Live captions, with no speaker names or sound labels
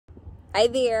Hi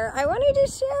there, I wanted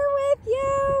to share with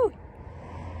you.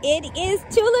 It is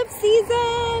tulip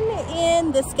season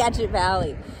in the Skagit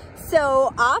Valley.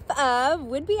 So off of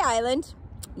Whidbey Island,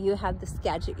 you have the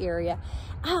Skagit area.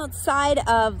 Outside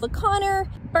of LaConner,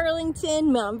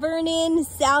 Burlington, Mount Vernon,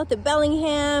 south of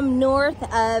Bellingham, north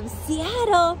of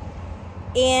Seattle.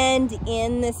 And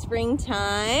in the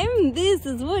springtime, this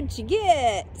is what you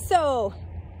get. So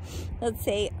let's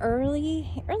say early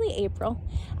April.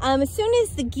 As soon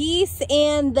as the geese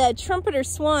and the trumpeter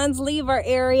swans leave our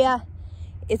area,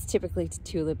 it's typically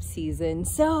tulip season.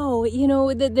 So, you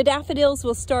know, the daffodils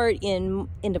will start in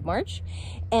end of March,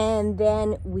 and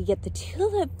then we get the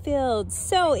tulip fields.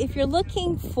 So if you're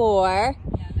looking for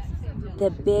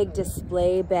the big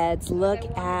display beds, look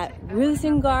at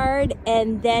Rosengard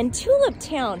and then Tulip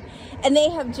Town. And they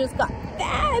have just got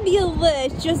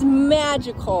fabulous, just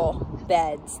magical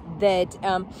beds that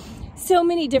so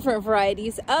many different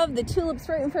varieties of the tulips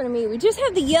right in front of me. We just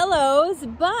have the yellows,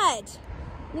 but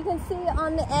you can see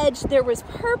on the edge there was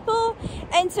purple,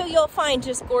 and so you'll find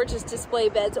just gorgeous display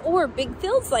beds or big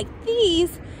fields like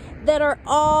these that are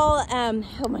all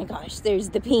oh my gosh, there's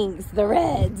the pinks, the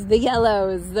reds, the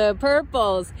yellows, the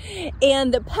purples,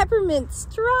 and the peppermint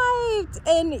striped,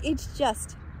 and it's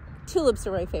just, tulips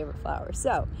are my favorite flower.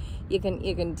 So you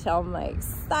can tell my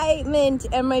excitement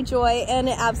and my joy, and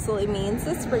it absolutely means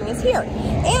the spring is here.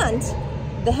 And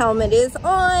the helmet is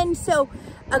on, so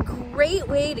a great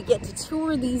way to get to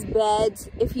tour these beds.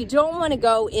 If you don't want to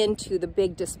go into the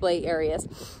big display areas,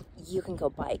 you can go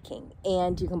biking,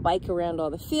 and you can bike around all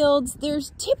the fields.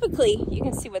 There's typically, you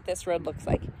can see what this road looks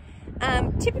like,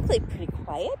 typically pretty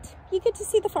quiet. You get to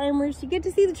see the farmers, you get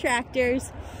to see the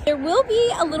tractors. There will be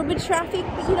a little bit of traffic,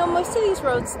 but you know, most of these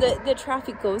roads, the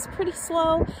traffic goes pretty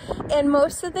slow, and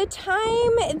most of the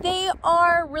time they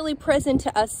are really present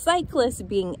to us cyclists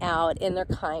being out, and they're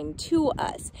kind to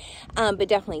us. But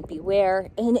definitely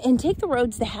beware and take the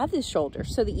roads that have this shoulder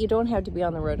so that you don't have to be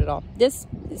on the road at all. This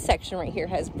section right here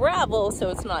has gravel, so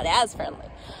it's not as friendly.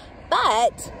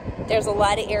 But there's a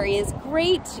lot of areas,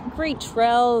 great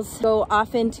trails go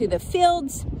off into the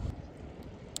fields,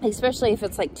 especially if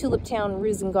it's like Tulip Town,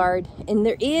 Rosengard, and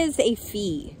there is a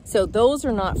fee. So those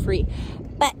are not free,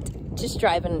 but just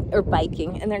driving or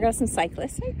biking, and there go some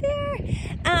cyclists right there.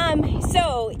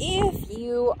 So if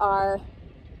you are,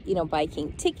 you know,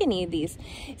 biking, take any of these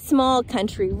small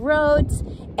country roads,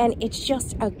 and it's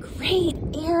just a great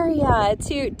area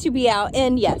to be out.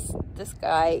 And yes, the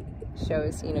sky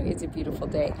shows, you know, it's a beautiful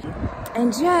day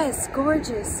and just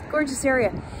gorgeous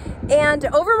area. And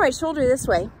over my shoulder this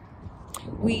way,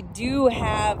 we do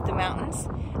have the mountains,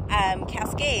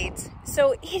 Cascades,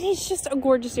 so it is just a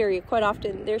gorgeous area. Quite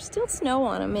often there's still snow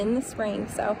on them in the spring,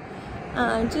 so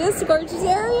just a gorgeous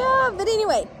area. But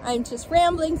anyway, I'm just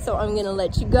rambling, so I'm gonna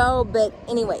let you go. But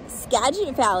anyway,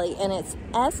 Skagit Valley, and it's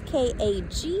S-K-A-G-I-T,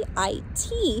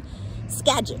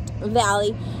 Skagit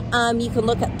Valley. You can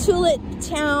look up Tulip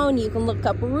Town, you can look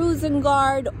up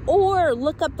Rosengard, or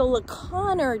look up the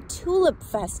LaConner Tulip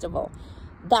Festival.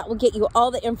 That will get you all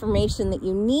the information that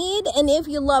you need. And if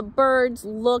you love birds,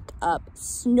 look up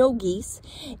snow geese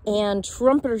and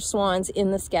trumpeter swans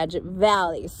in the Skagit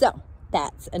Valley. So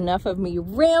that's enough of me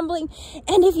rambling.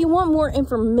 And if you want more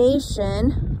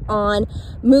information on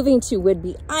moving to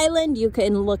Whidbey Island, you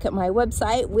can look at my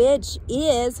website, which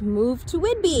is Move to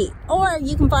Whidbey. Or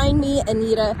you can find me,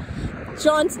 Anita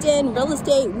Johnston, Real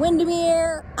Estate,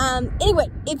 Windermere. Anyway,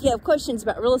 if you have questions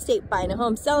about real estate, buying a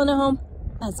home, selling a home,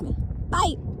 buzz me.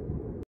 Bye.